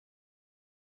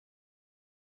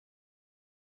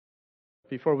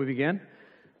Before we begin,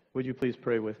 would you please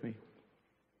pray with me?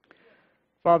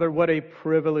 Father, what a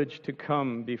privilege to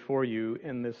come before you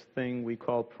in this thing we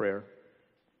call prayer.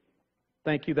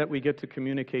 Thank you that we get to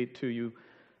communicate to you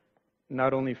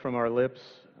not only from our lips,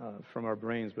 from our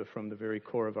brains, but from the very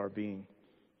core of our being.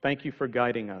 Thank you for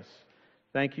guiding us.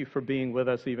 Thank you for being with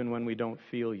us even when we don't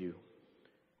feel you.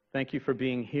 Thank you for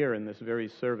being here in this very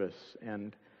service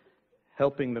and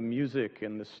helping the music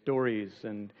and the stories,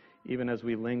 and even as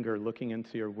we linger, looking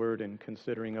into your word and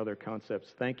considering other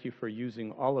concepts. Thank you for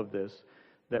using all of this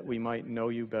that we might know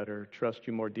you better, trust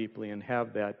you more deeply, and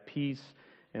have that peace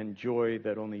and joy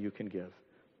that only you can give.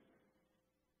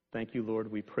 Thank you,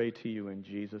 Lord. We pray to you in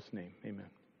Jesus' name. Amen.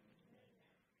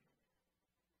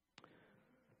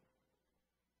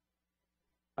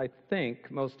 I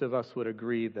think most of us would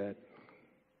agree that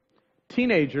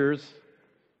teenagers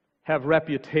have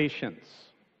reputations.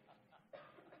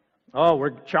 Oh,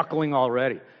 we're chuckling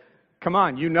already. Come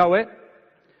on, you know it.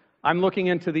 I'm looking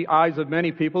into the eyes of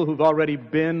many people who've already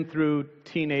been through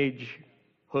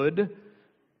teenagehood.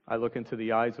 I look into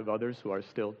the eyes of others who are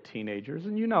still teenagers,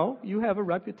 and you know, you have a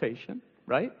reputation,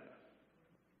 right?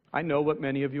 I know what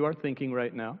many of you are thinking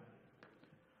right now.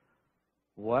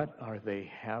 What are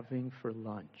they having for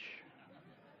lunch?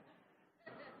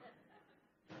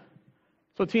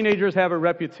 So teenagers have a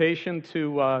reputation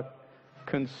to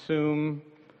consume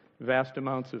vast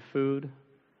amounts of food.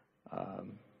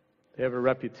 They have a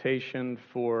reputation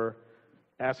for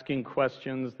asking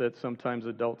questions that sometimes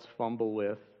adults fumble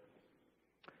with.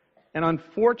 And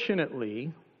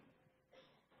unfortunately,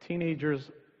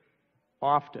 teenagers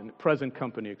often, present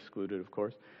company excluded, of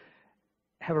course,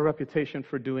 have a reputation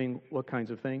for doing what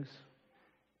kinds of things?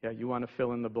 Yeah, you want to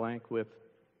fill in the blank with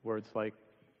words like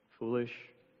foolish,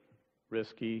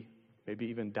 risky, maybe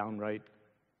even downright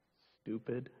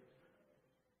stupid.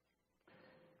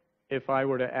 If I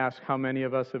were to ask how many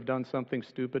of us have done something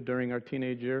stupid during our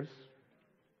teenage years,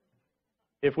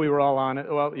 if we were all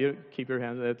honest, well, you keep your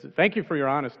hands. Thank you for your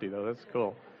honesty, though. That's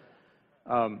cool.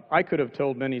 I could have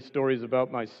told many stories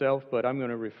about myself, but I'm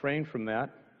going to refrain from that.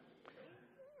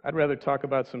 I'd rather talk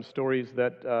about some stories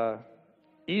that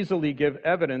easily give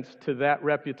evidence to that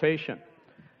reputation.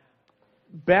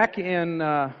 Back in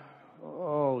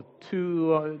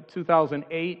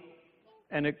 2008,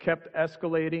 and it kept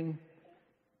escalating,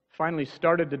 finally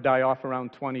started to die off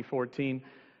around 2014,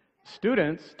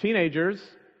 students, teenagers,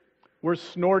 were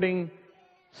snorting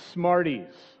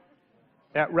Smarties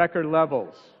at record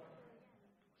levels.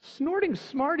 Snorting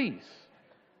Smarties.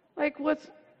 How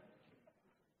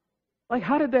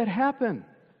did that happen?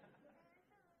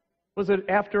 Was it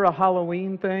after a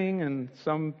Halloween thing and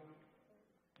some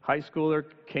high schooler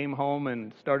came home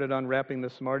and started unwrapping the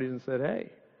Smarties and said,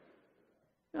 hey,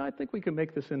 I think we can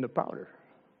make this into powder.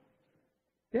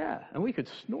 Yeah, and we could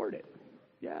snort it.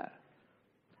 Yeah.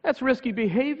 That's risky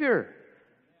behavior.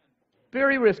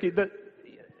 Very risky. The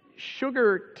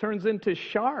sugar turns into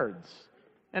shards,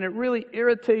 and it really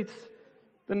irritates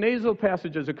the nasal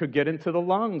passages. It could get into the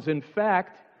lungs. In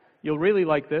fact, you'll really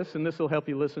like this, and this will help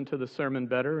you listen to the sermon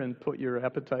better and put your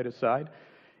appetite aside.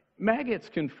 Maggots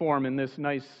can form in this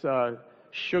nice,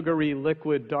 sugary,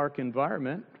 liquid, dark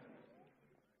environment.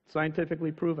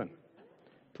 Scientifically proven.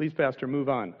 Please, Pastor, move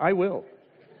on. I will.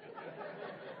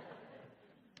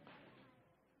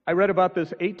 I read about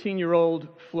this 18-year-old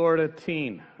Florida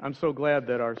teen. I'm so glad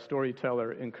that our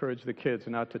storyteller encouraged the kids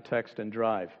not to text and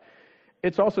drive.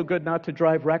 It's also good not to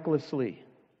drive recklessly.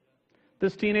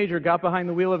 This teenager got behind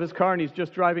the wheel of his car and he's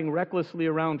just driving recklessly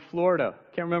around Florida.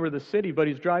 Can't remember the city, but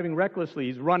he's driving recklessly.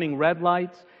 He's running red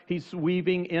lights. He's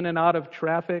weaving in and out of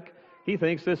traffic. He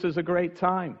thinks this is a great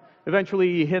time.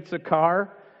 Eventually he hits a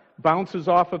car, bounces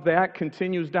off of that,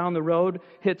 continues down the road,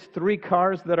 hits 3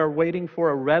 cars that are waiting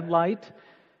for a red light.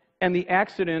 And the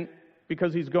accident,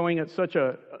 because he's going at such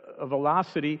a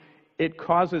velocity, it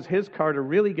causes his car to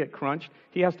really get crunched.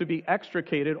 He has to be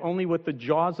extricated only with the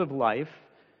jaws of life.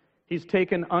 He's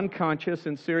taken unconscious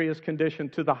in serious condition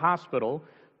to the hospital.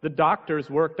 The doctors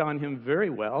worked on him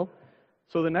very well.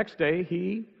 So the next day,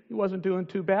 he wasn't doing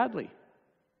too badly.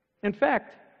 In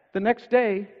fact, the next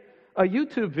day, a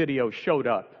YouTube video showed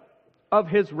up of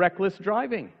his reckless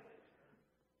driving.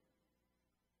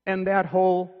 And that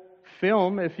whole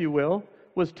film, if you will,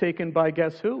 was taken by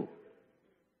guess who?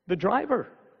 The driver.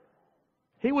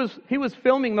 He was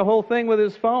filming the whole thing with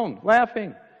his phone,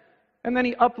 laughing. And then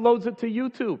he uploads it to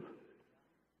YouTube,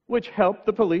 which helped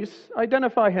the police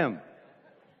identify him.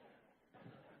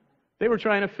 They were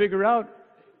trying to figure out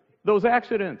those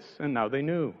accidents, and now they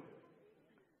knew.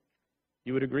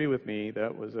 You would agree with me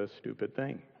that was a stupid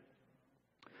thing.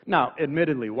 Now,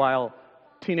 admittedly, while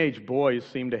teenage boys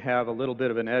seem to have a little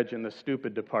bit of an edge in the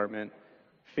stupid department.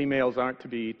 Females aren't to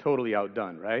be totally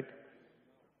outdone, right?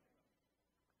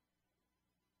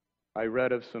 I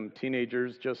read of some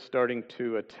teenagers just starting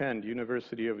to attend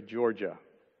University of Georgia.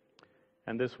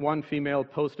 And this one female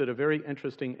posted a very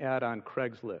interesting ad on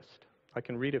Craigslist. I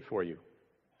can read it for you.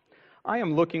 I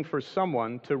am looking for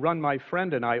someone to run my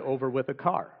friend and I over with a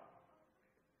car.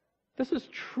 This is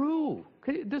true.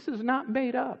 This is not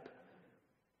made up.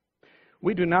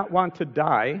 We do not want to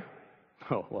die.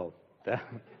 Oh, well,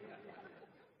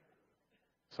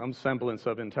 some semblance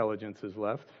of intelligence is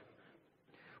left.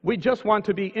 We just want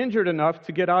to be injured enough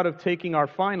to get out of taking our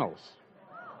finals.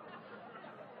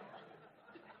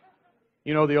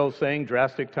 You know the old saying,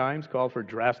 drastic times call for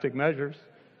drastic measures.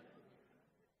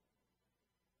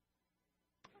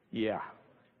 Yeah.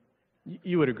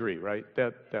 You would agree, right?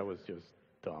 That was just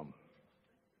dumb.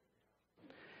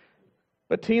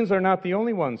 But teens are not the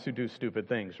only ones who do stupid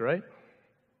things, right?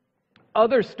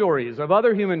 Other stories of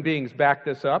other human beings back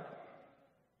this up.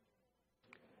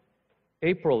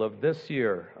 April of this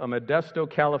year, a Modesto,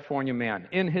 California man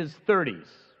in his 30s,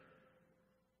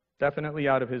 definitely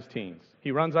out of his teens.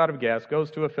 He runs out of gas, goes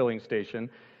to a filling station,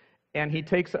 and he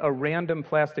takes a random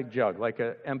plastic jug, like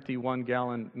an empty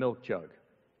 1-gallon milk jug,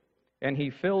 and he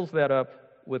fills that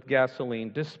up with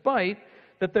gasoline, despite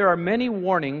that there are many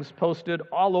warnings posted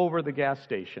all over the gas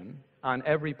station on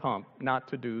every pump not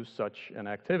to do such an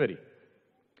activity.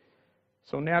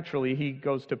 So naturally, he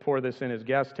goes to pour this in his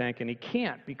gas tank, and he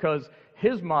can't because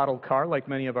his model car, like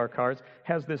many of our cars,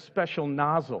 has this special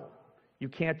nozzle. You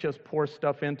can't just pour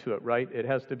stuff into it, right? There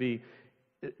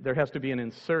has to be an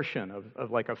insertion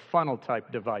of like a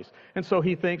funnel-type device. And so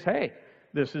he thinks, hey,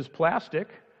 this is plastic.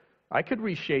 I could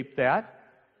reshape that.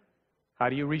 How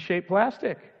do you reshape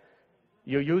plastic?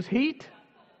 You use heat.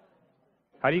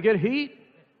 How do you get heat?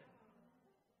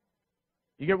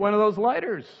 You get one of those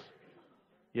lighters.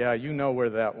 Yeah, you know where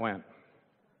that went.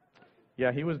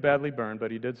 Yeah, he was badly burned,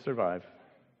 but he did survive.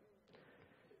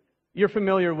 You're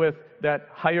familiar with that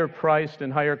higher-priced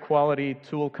and higher-quality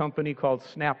tool company called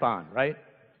Snap-on, right?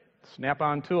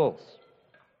 Snap-on Tools.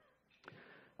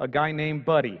 A guy named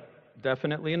Buddy,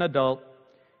 definitely an adult,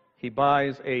 he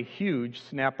buys a huge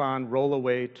Snap-on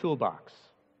roll-away toolbox.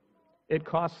 It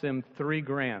costs him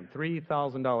 $3,000,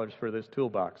 $3,000 for this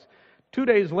toolbox. 2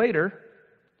 days later,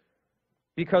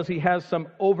 because he has some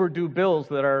overdue bills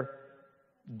that are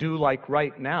due like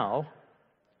right now,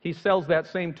 he sells that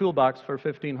same toolbox for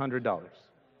 $1,500,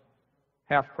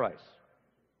 half price.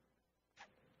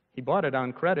 He bought it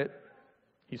on credit.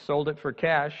 He sold it for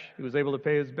cash. He was able to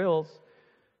pay his bills,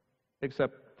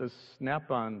 except the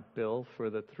Snap-on bill for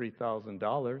the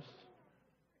 $3,000.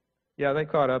 Yeah, they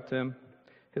caught up to him.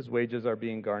 His wages are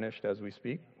being garnished as we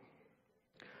speak.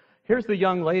 Here's the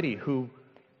young lady who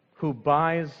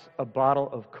buys a bottle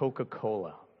of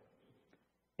Coca-Cola.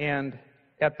 And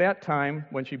at that time,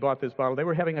 when she bought this bottle, they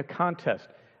were having a contest.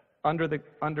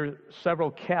 Under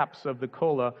several caps of the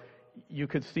cola, you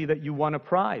could see that you won a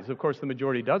prize. Of course, the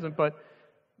majority doesn't, but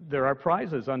there are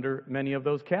prizes under many of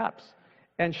those caps.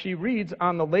 And she reads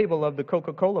on the label of the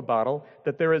Coca-Cola bottle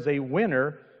that there is a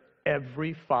winner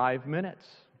every 5 minutes.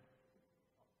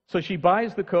 So she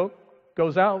buys the Coke,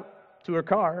 goes out to her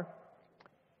car,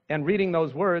 and reading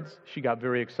those words, she got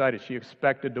very excited. She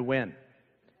expected to win.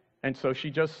 And so she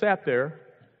just sat there,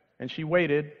 and she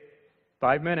waited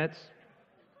 5 minutes,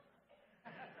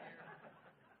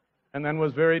 and then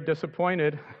was very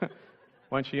disappointed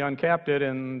when she uncapped it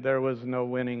and there was no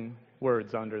winning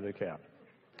words under the cap.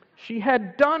 She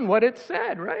had done what it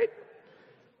said, right?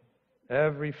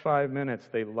 Every 5 minutes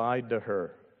they lied to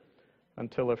her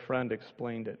until a friend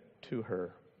explained it to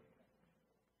her.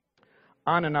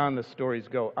 On and on the stories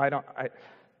go.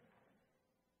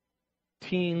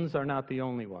 Teens are not the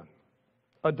only one.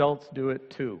 Adults do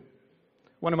it too.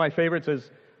 One of my favorites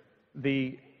is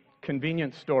the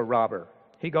convenience store robber.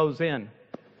 He goes in,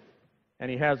 and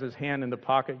he has his hand in the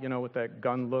pocket, with that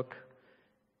gun look,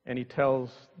 and he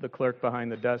tells the clerk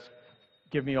behind the desk,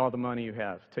 "Give me all the money you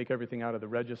have. Take everything out of the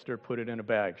register, put it in a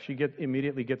bag." She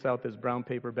immediately gets out this brown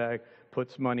paper bag,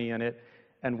 puts money in it,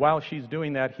 and while she's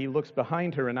doing that, he looks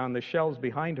behind her, and on the shelves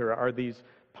behind her are these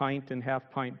pint and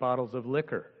half-pint bottles of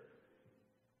liquor.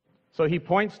 So he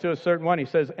points to a certain one. He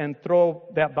says, "And throw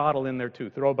that bottle in there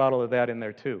too. Throw a bottle of that in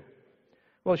there too."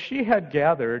 Well, she had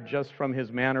gathered just from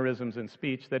his mannerisms and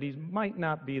speech that he might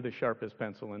not be the sharpest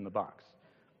pencil in the box.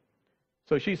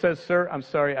 So she says, "Sir, I'm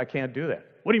sorry, I can't do that."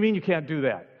 "What do you mean you can't do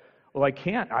that?" "Well, I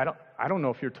can't. I don't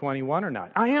know if you're 21 or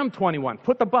not." "I am 21.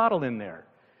 Put the bottle in there."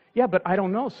 "Yeah, but I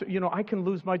don't know. So, I can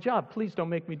lose my job. Please don't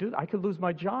make me do that. I could lose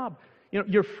my job.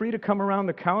 You're free to come around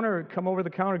the counter, come over the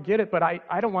counter, get it, but I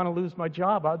don't want to lose my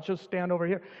job. I'll just stand over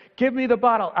here. Give me the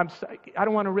bottle. I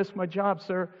don't want to risk my job,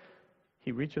 sir.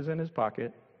 He reaches in his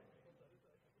pocket,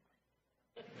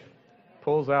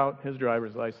 pulls out his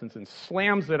driver's license, and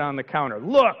slams it on the counter.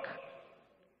 Look!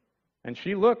 And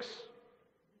she looks.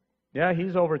 Yeah,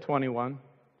 he's over 21.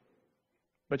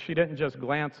 But she didn't just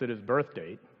glance at his birth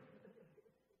date.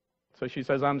 So she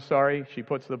says, I'm sorry. She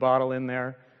puts the bottle in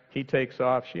there. He takes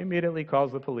off. She immediately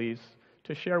calls the police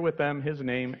to share with them his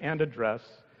name and address.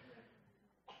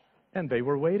 And they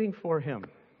were waiting for him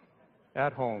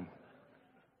at home.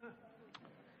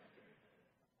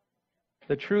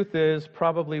 The truth is,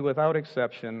 probably without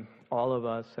exception, all of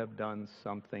us have done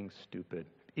something stupid.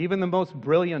 Even the most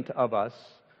brilliant of us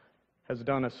has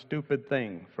done a stupid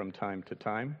thing from time to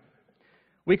time.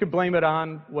 We could blame it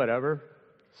on whatever,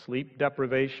 sleep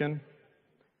deprivation,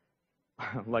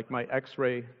 like my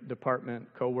x-ray department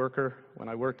coworker. When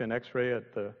I worked in x-ray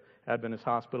at the Adventist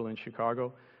Hospital in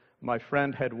Chicago, my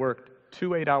friend had worked 2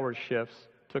 8-hour shifts,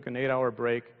 took an 8-hour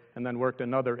break, and then worked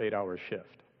another 8-hour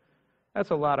shift.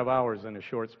 That's a lot of hours in a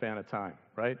short span of time,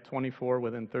 right? 24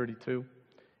 within 32.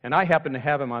 And I happened to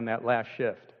have him on that last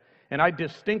shift. And I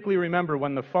distinctly remember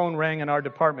when the phone rang in our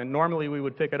department, normally we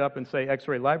would pick it up and say,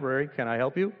 X-ray library, can I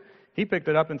help you? He picked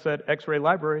it up and said, X-ray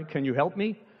library, can you help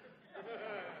me?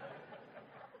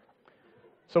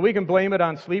 So we can blame it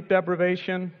on sleep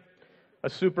deprivation, a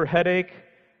super headache,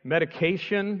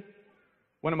 medication.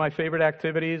 One of my favorite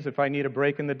activities, if I need a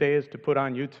break in the day, is to put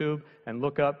on YouTube and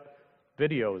look up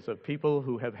videos of people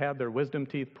who have had their wisdom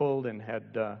teeth pulled and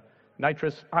had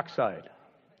nitrous oxide.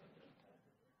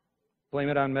 Blame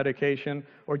it on medication,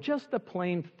 or just the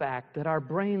plain fact that our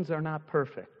brains are not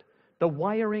perfect. The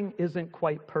wiring isn't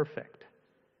quite perfect.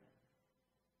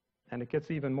 And it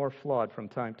gets even more flawed from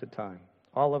time to time.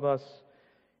 All of us,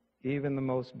 even the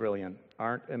most brilliant,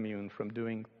 aren't immune from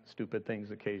doing stupid things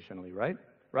occasionally, right?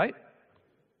 Right?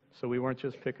 So we weren't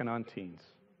just picking on teens.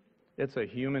 It's a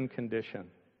human condition.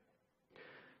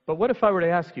 But what if I were to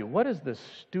ask you, what is the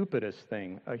stupidest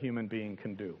thing a human being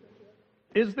can do?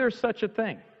 Is there such a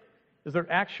thing? Is there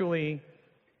actually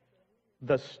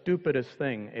the stupidest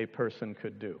thing a person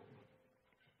could do?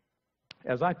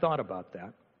 As I thought about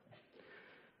that,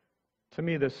 to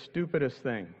me, the stupidest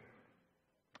thing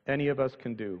any of us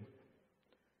can do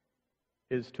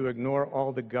is to ignore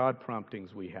all the God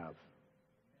promptings we have.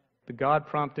 The God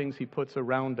promptings He puts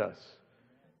around us,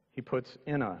 He puts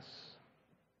in us,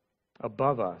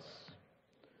 above us.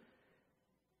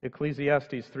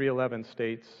 Ecclesiastes 3:11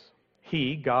 states,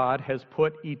 He, God, has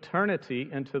put eternity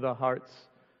into the hearts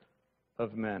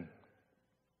of men.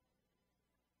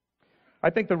 I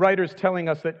think the writer's telling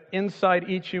us that inside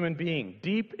each human being,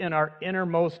 deep in our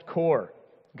innermost core,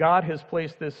 God has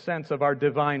placed this sense of our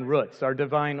divine roots, our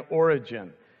divine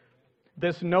origin.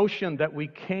 This notion that we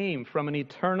came from an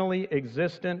eternally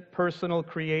existent personal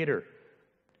creator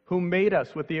who made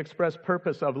us with the express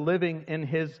purpose of living in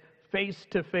His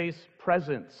face-to-face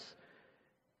presence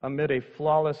amid a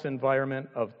flawless environment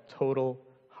of total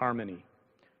harmony.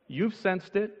 You've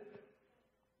sensed it.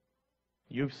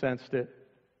 You've sensed it.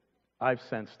 I've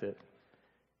sensed it.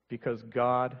 Because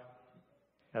God,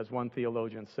 as one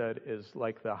theologian said, is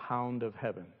like the hound of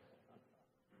heaven.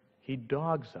 He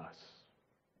dogs us.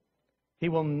 He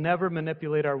will never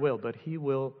manipulate our will, but He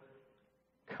will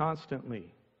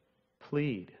constantly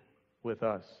plead with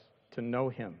us to know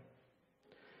Him.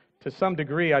 To some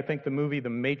degree, I think the movie The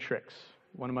Matrix,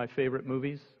 one of my favorite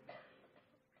movies,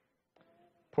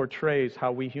 portrays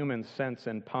how we humans sense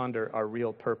and ponder our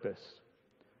real purpose.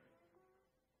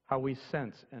 How we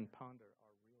sense and ponder our real purpose.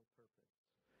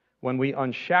 When we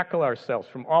unshackle ourselves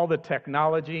from all the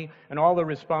technology and all the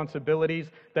responsibilities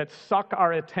that suck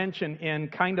our attention in,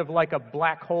 kind of like a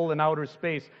black hole in outer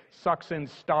space sucks in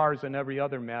stars and every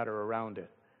other matter around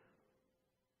it.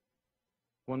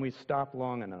 When we stop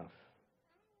long enough.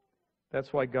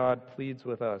 That's why God pleads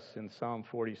with us in Psalm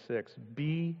 46,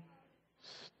 be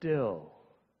still.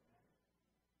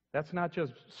 That's not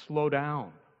just slow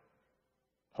down.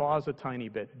 Pause a tiny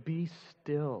bit. Be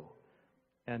still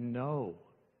and know,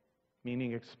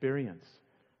 meaning experience,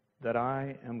 that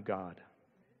I am God.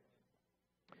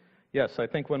 Yes, I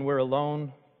think when we're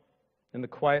alone in the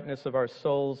quietness of our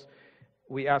souls,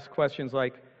 we ask questions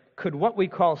like, could what we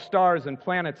call stars and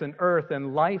planets and earth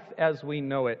and life as we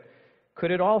know it, could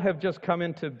it all have just come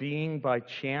into being by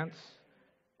chance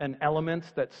and elements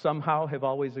that somehow have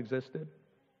always existed?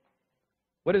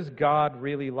 What is God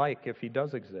really like if He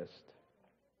does exist?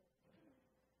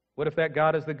 What if that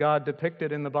God is the God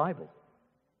depicted in the Bible?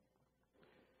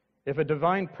 If a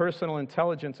divine personal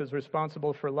intelligence is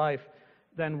responsible for life,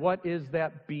 then what is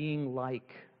that being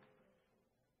like?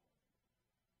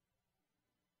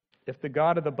 If the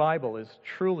God of the Bible is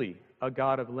truly a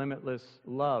God of limitless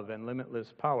love and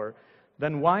limitless power,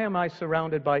 then why am I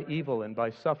surrounded by evil and by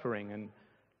suffering and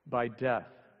by death?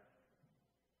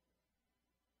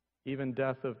 Even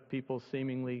death of people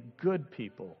seemingly good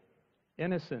people,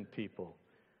 innocent people,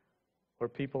 or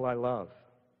people I love.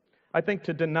 I think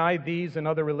to deny these and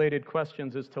other related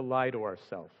questions is to lie to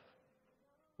ourselves.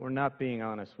 We're not being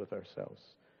honest with ourselves.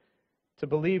 To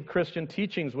believe Christian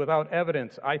teachings without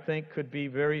evidence, I think, could be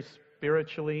very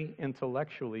spiritually,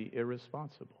 intellectually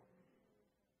irresponsible.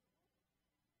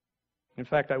 In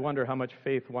fact, I wonder how much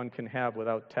faith one can have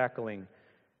without tackling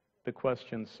the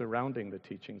questions surrounding the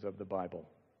teachings of the Bible.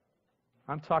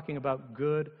 I'm talking about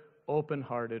good,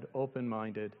 open-hearted,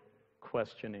 open-minded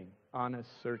questioning, honest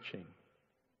searching.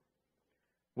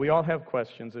 We all have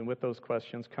questions, and with those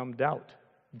questions come doubt.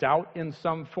 Doubt in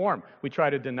some form. We try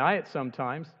to deny it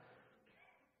sometimes.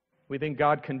 We think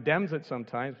God condemns it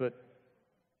sometimes, but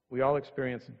we all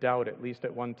experience doubt at least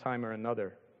at one time or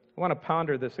another. I want to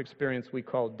ponder this experience we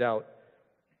call doubt,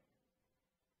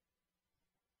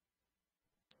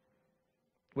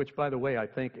 which, by the way, I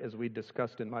think, as we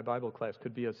discussed in my Bible class,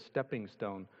 could be a stepping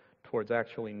stone towards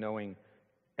actually knowing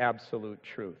absolute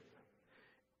truth.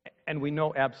 And we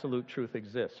know absolute truth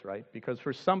exists, right? Because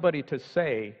for somebody to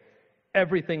say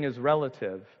everything is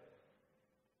relative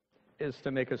is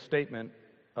to make a statement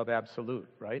of absolute,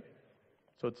 right?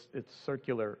 So it's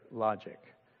circular logic.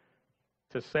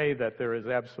 To say that there is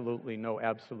absolutely no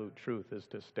absolute truth is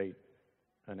to state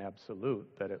an absolute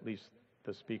that at least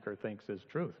the speaker thinks is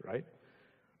truth, right?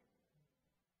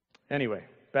 Anyway,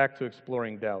 back to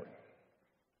exploring doubt.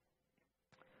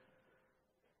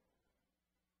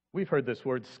 We've heard this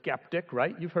word skeptic,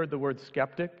 right? You've heard the word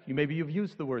skeptic. Maybe you've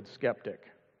used the word skeptic.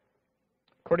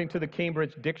 According to the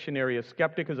Cambridge Dictionary, a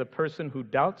skeptic is a person who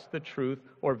doubts the truth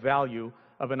or value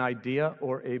of an idea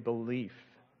or a belief.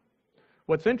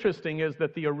 What's interesting is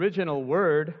that the original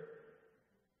word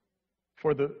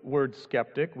for the word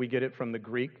skeptic, we get it from the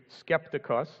Greek,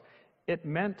 skeptikos, it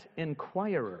meant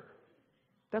inquirer.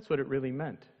 That's what it really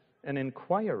meant, an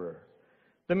inquirer.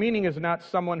 The meaning is not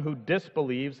someone who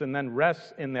disbelieves and then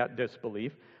rests in that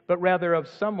disbelief, but rather of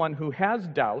someone who has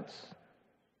doubts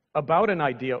about an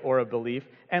idea or a belief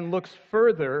and looks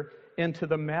further into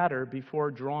the matter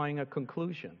before drawing a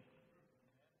conclusion.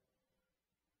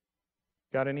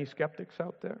 Got any skeptics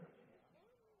out there?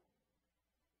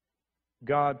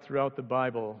 God, throughout the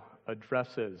Bible,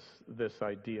 addresses this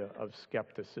idea of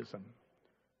skepticism.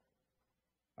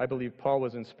 I believe Paul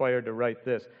was inspired to write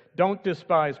this: "Don't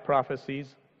despise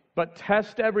prophecies, but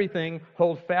test everything,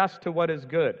 hold fast to what is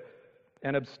good,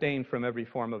 and abstain from every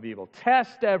form of evil."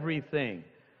 Test everything.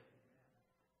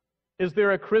 Is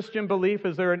there a Christian belief,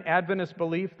 is there an Adventist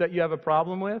belief that you have a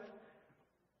problem with?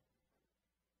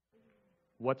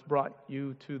 What's brought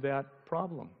you to that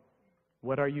problem?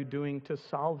 What are you doing to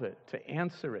solve it, to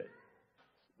answer it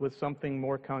with something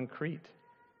more concrete?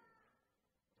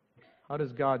 How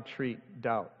does God treat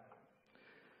doubt?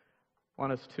 I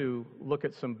want us to look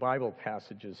at some Bible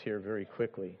passages here very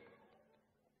quickly.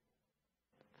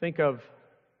 Think of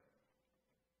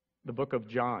the book of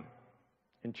John.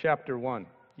 In chapter 1,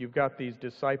 you've got these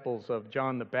disciples of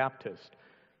John the Baptist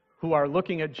who are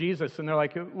looking at Jesus and they're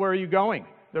like, "Where are you going?"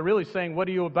 They're really saying, "What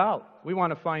are you about? We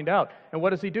want to find out." And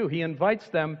what does he do? He invites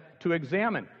them to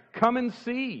examine. "Come and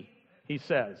see," he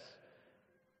says.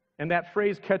 And that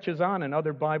phrase catches on, and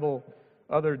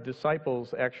other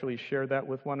disciples actually share that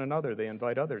with one another. They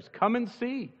invite others. Come and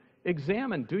see.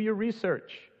 Examine. Do your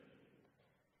research.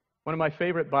 One of my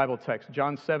favorite Bible texts,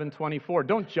 John 7:24.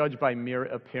 Don't judge by mere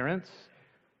appearance.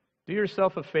 Do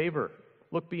yourself a favor.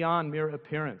 Look beyond mere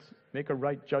appearance. Make a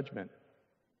right judgment.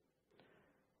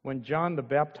 When John the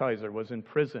Baptizer was in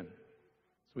prison,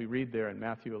 as we read there in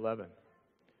Matthew 11,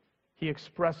 he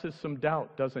expresses some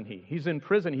doubt, doesn't he? He's in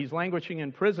prison. He's languishing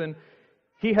in prison.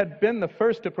 He had been the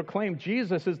first to proclaim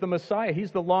Jesus is the Messiah.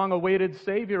 He's the long-awaited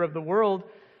Savior of the world,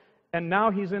 and now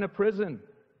he's in a prison.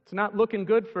 It's not looking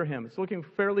good for him. It's looking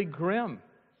fairly grim,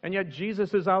 and yet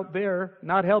Jesus is out there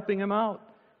not helping him out.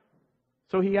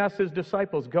 So he asks his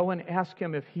disciples, "Go and ask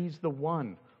him if he's the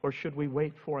one, or should we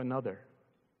wait for another?"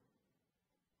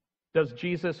 Does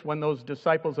Jesus, when those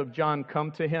disciples of John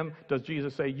come to him, does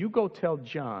Jesus say, "You go tell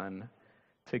John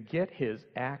to get his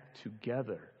act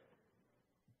together.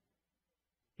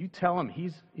 You tell him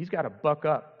he's got to buck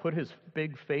up, put his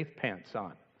big faith pants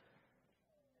on"?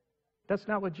 That's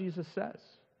not what Jesus says.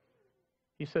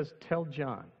 He says, "Tell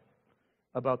John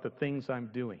about the things I'm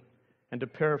doing." And to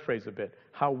paraphrase a bit,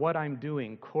 how what I'm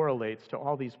doing correlates to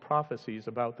all these prophecies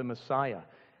about the Messiah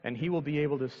And he will be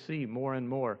able to see more and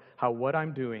more how what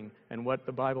I'm doing and what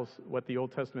the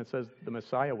Old Testament says the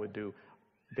Messiah would do,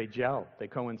 they gel, they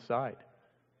coincide.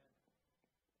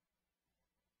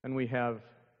 And we have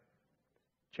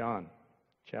John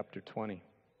chapter 20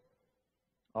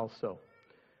 also.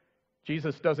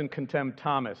 Jesus doesn't condemn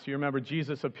Thomas. You remember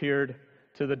Jesus appeared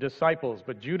to the disciples,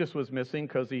 but Judas was missing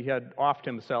because he had offed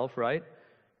himself, right?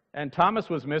 And Thomas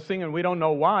was missing, and we don't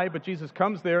know why, but Jesus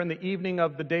comes there in the evening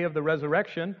of the day of the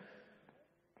resurrection.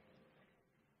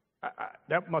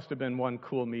 That must have been one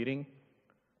cool meeting.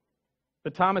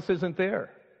 But Thomas isn't there.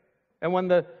 And when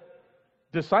the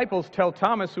disciples tell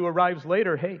Thomas, who arrives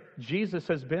later, hey, Jesus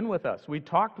has been with us. We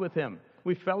talked with him.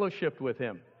 We fellowshiped with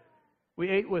him. We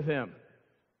ate with him.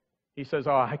 He says,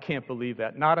 oh, I can't believe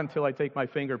that. Not until I take my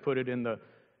finger, put it in the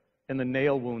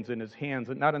nail wounds in his hands,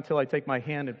 and not until I take my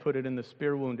hand and put it in the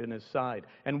spear wound in his side.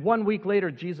 And 1 week later,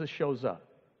 Jesus shows up.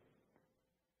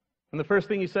 And the first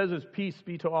thing he says is, peace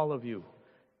be to all of you.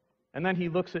 And then he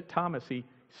looks at Thomas. He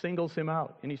singles him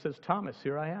out. And he says, Thomas,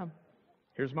 here I am.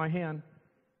 Here's my hand.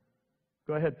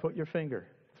 Go ahead, put your finger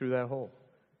through that hole.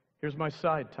 Here's my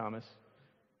side, Thomas.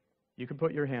 You can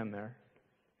put your hand there.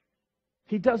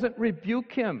 He doesn't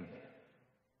rebuke him.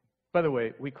 By the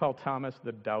way, we call Thomas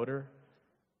the doubter.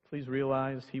 Please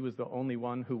realize he was the only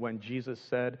one who, when Jesus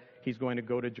said he's going to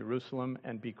go to Jerusalem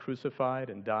and be crucified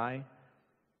and die,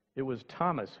 it was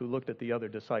Thomas who looked at the other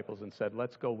disciples and said,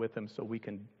 let's go with him so we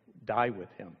can die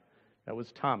with him. That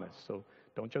was Thomas. So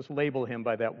don't just label him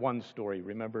by that one story.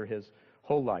 Remember his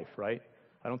whole life, right?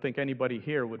 I don't think anybody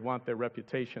here would want their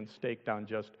reputation staked on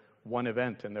just one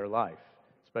event in their life,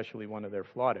 especially one of their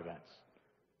flawed events.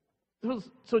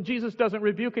 So Jesus doesn't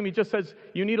rebuke him. He just says,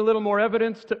 you need a little more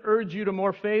evidence to urge you to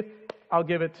more faith. I'll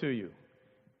give it to you.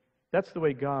 That's the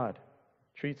way God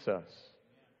treats us.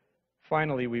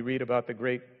 Finally, we read about the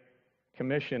Great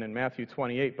Commission in Matthew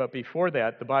 28. But before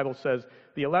that, the Bible says,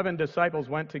 the 11 disciples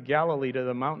went to Galilee to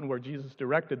the mountain where Jesus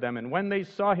directed them. And when they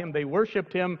saw him, they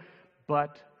worshiped him,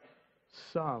 but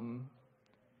some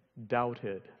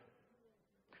doubted.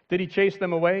 Did he chase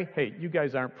them away? Hey, you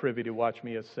guys aren't privy to watch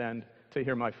me ascend to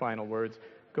hear my final words.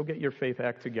 Go get your faith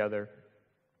act together.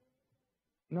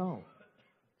 No.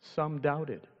 Some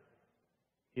doubted.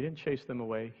 He didn't chase them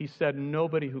away. He said,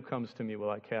 nobody who comes to me will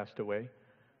I cast away.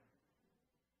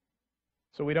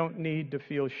 So we don't need to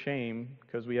feel shame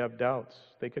because we have doubts.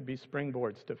 They could be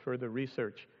springboards to further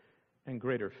research and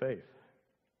greater faith.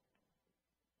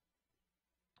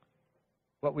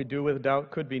 What we do with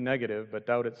doubt could be negative, but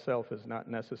doubt itself is not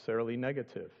necessarily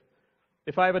negative.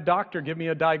 If I have a doctor give me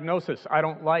a diagnosis I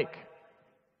don't like,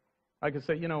 I could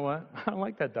say, you know what? I don't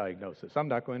like that diagnosis. I'm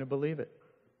not going to believe it.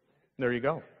 There you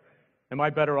go. Am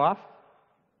I better off?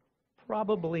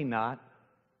 Probably not.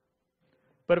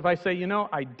 But if I say, you know,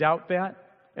 I doubt that,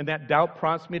 and that doubt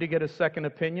prompts me to get a second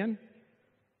opinion,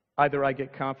 either I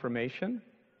get confirmation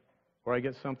or I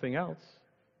get something else.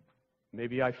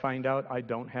 Maybe I find out I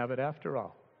don't have it after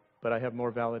all, but I have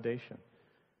more validation.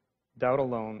 Doubt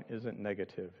alone isn't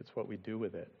negative. It's what we do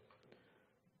with it.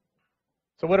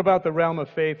 So what about the realm of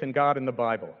faith in God and the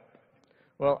Bible?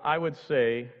 Well, I would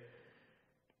say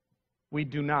we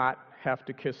do not have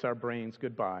to kiss our brains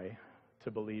goodbye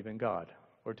to believe in God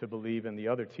or to believe in the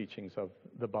other teachings of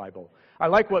the Bible. I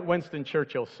like what Winston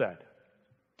Churchill said.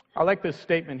 I like this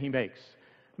statement he makes.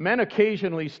 Men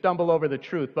occasionally stumble over the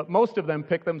truth, but most of them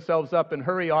pick themselves up and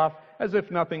hurry off as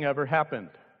if nothing ever happened.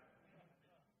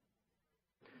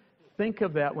 Think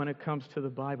of that when it comes to the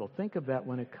Bible. Think of that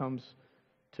when it comes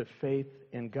to faith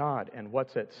in God and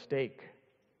what's at stake.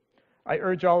 I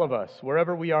urge all of us,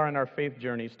 wherever we are in our faith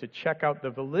journeys, to check out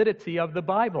the validity of the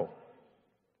Bible.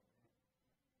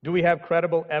 Do we have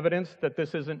credible evidence that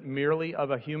this isn't merely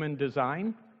of a human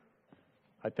design?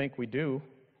 I think we do.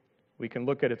 We can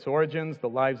look at its origins, the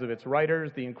lives of its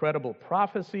writers, the incredible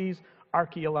prophecies,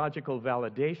 archaeological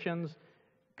validations.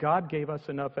 God gave us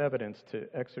enough evidence to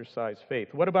exercise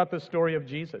faith. What about the story of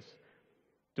Jesus?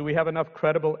 Do we have enough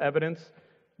credible evidence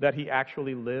that he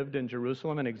actually lived in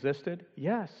Jerusalem and existed?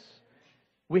 Yes.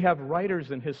 We have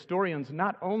writers and historians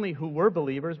not only who were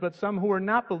believers, but some who were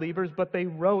not believers, but they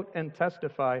wrote and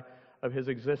testify of his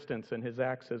existence and his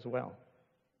acts as well.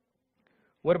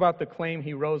 What about the claim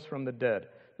he rose from the dead?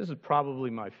 This is probably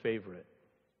my favorite.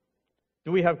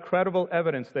 Do we have credible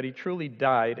evidence that he truly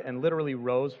died and literally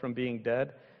rose from being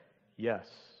dead? Yes.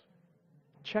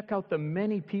 Check out the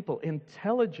many people,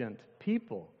 intelligent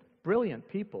people, brilliant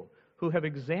people, who have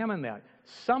examined that.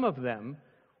 Some of them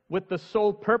with the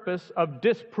sole purpose of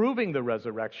disproving the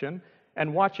resurrection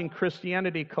and watching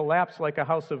Christianity collapse like a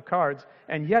house of cards,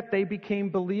 and yet they became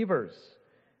believers.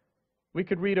 We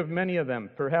could read of many of them.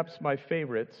 Perhaps my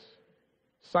favorites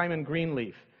Simon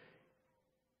Greenleaf,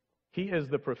 he is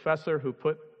the professor who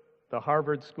put the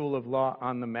Harvard School of Law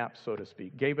on the map, so to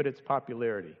speak, gave it its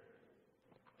popularity.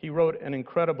 He wrote an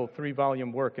incredible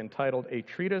 3-volume work entitled A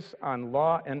Treatise on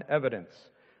Law and Evidence,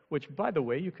 which, by the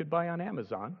way, you could buy on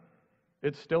Amazon.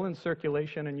 It's still in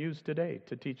circulation and used today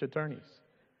to teach attorneys.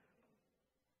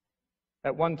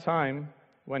 At one time,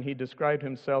 when he described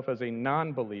himself as a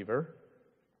non-believer,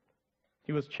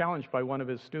 he was challenged by one of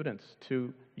his students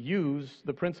to use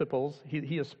the principles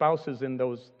he espouses in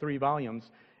those 3 volumes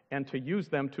and to use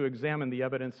them to examine the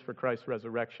evidence for Christ's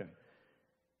resurrection.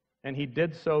 And he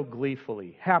did so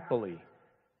gleefully, happily.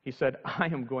 He said, I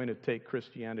am going to take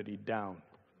Christianity down.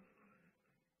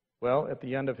 Well, at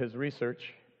the end of his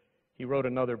research, he wrote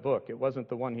another book. It wasn't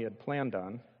the one he had planned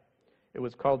on. It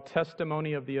was called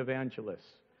Testimony of the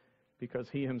Evangelists, because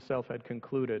he himself had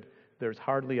concluded there's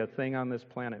hardly a thing on this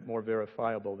planet more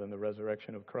verifiable than the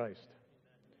resurrection of Christ.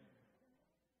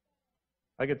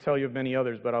 I could tell you of many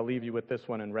others, but I'll leave you with this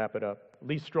one and wrap it up.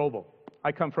 Lee Strobel.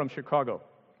 I come from Chicago.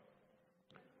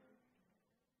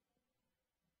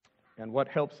 And what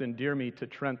helps endear me to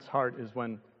Trent's heart is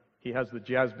when he has the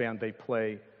jazz band, they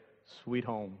play Sweet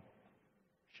Home,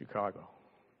 Chicago.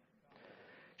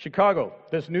 Chicago,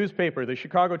 this newspaper, the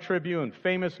Chicago Tribune,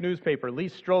 famous newspaper, Lee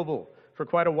Strobel, for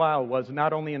quite a while was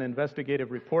not only an investigative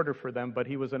reporter for them, but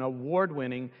he was an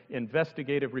award-winning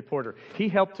investigative reporter. He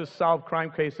helped to solve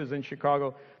crime cases in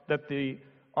Chicago that the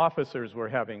officers were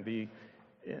having,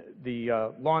 the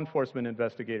law enforcement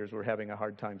investigators were having a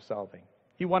hard time solving.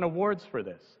 He won awards for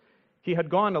this. He had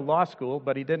gone to law school,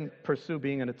 but he didn't pursue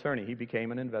being an attorney. He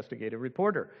became an investigative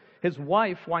reporter. His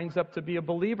wife winds up to be a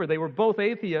believer. They were both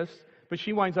atheists, but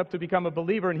she winds up to become a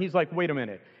believer, and he's like, wait a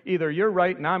minute, either you're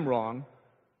right and I'm wrong,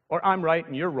 or I'm right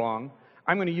and you're wrong.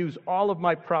 I'm going to use all of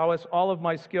my prowess, all of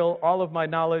my skill, all of my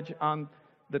knowledge on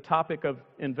the topic of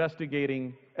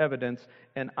investigating evidence,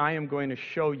 and I am going to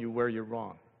show you where you're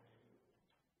wrong.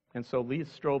 And so Lee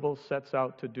Strobel sets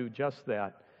out to do just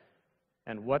that.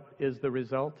 And what is the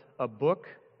result? A book,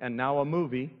 and now a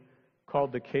movie,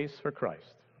 called The Case for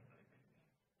Christ.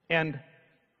 And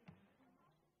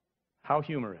how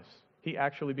humorous. He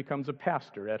actually becomes a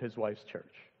pastor at his wife's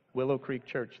church, Willow Creek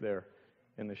Church there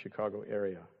in the Chicago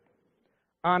area.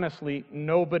 Honestly,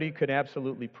 nobody could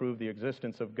absolutely prove the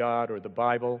existence of God or the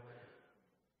Bible,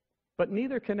 but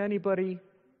neither can anybody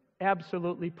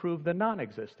absolutely prove the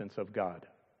non-existence of God,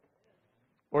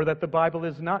 or that the Bible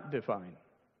is not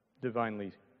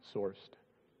divinely sourced.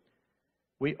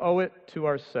 We owe it to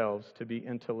ourselves to be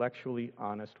intellectually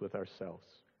honest with ourselves.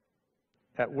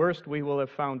 At worst, we will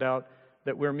have found out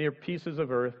that we're mere pieces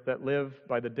of earth that live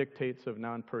by the dictates of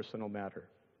non-personal matter.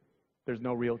 There's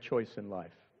no real choice in life.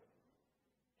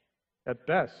 At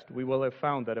best, we will have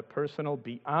found that a personal,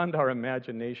 beyond our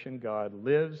imagination God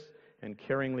lives and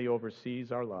caringly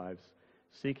oversees our lives,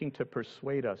 seeking to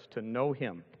persuade us to know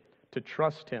Him, to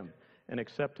trust Him, and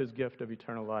accept His gift of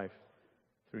eternal life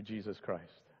through Jesus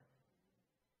Christ.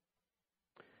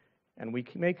 And we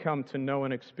may come to know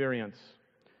and experience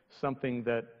something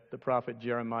that the prophet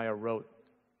Jeremiah wrote.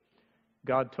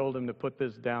 God told him to put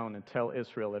this down and tell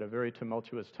Israel at a very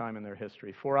tumultuous time in their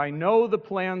history. For I know the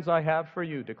plans I have for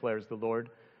you, declares the Lord,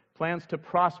 plans to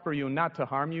prosper you, not to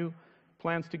harm you,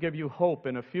 plans to give you hope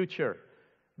in a future.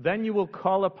 Then you will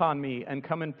call upon me and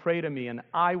come and pray to me, and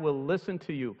I will listen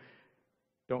to you.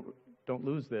 Don't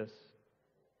lose this.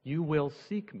 You will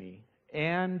seek me,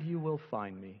 and you will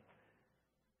find me.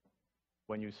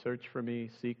 When you search for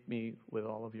me, seek me with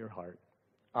all of your heart.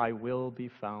 I will be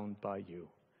found by you,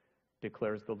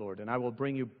 declares the Lord. And I will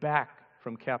bring you back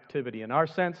from captivity. In our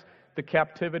sense, the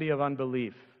captivity of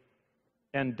unbelief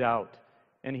and doubt.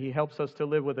 And He helps us to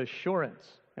live with assurance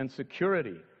and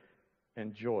security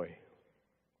and joy.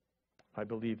 I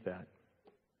believe that.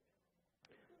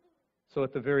 So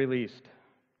at the very least,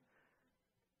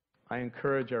 I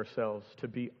encourage ourselves to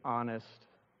be honest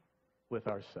with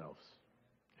ourselves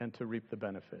and to reap the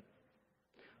benefit.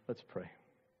 Let's pray.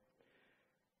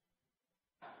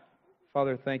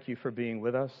 Father, thank you for being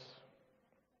with us.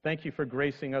 Thank you for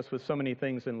gracing us with so many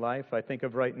things in life. I think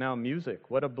of right now music.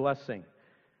 What a blessing.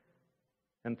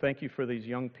 And thank you for these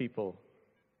young people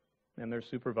and their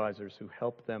supervisors who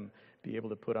help them be able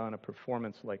to put on a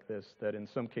performance like this that in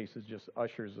some cases just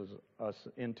ushers us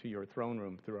into your throne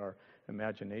room through our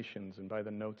imaginations and by the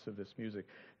notes of this music.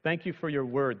 Thank you for your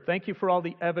word. Thank you for all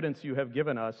the evidence you have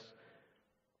given us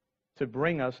to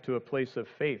bring us to a place of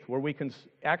faith where we can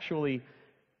actually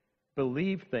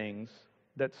believe things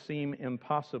that seem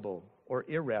impossible or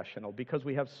irrational because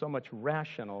we have so much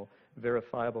rational,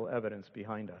 verifiable evidence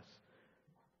behind us.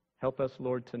 Help us,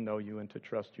 Lord, to know you and to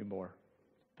trust you more.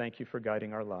 Thank you for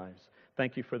guiding our lives.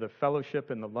 Thank you for the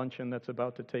fellowship and the luncheon that's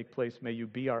about to take place. May you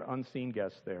be our unseen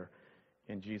guest there.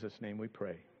 In Jesus' name we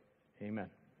pray.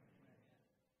 Amen.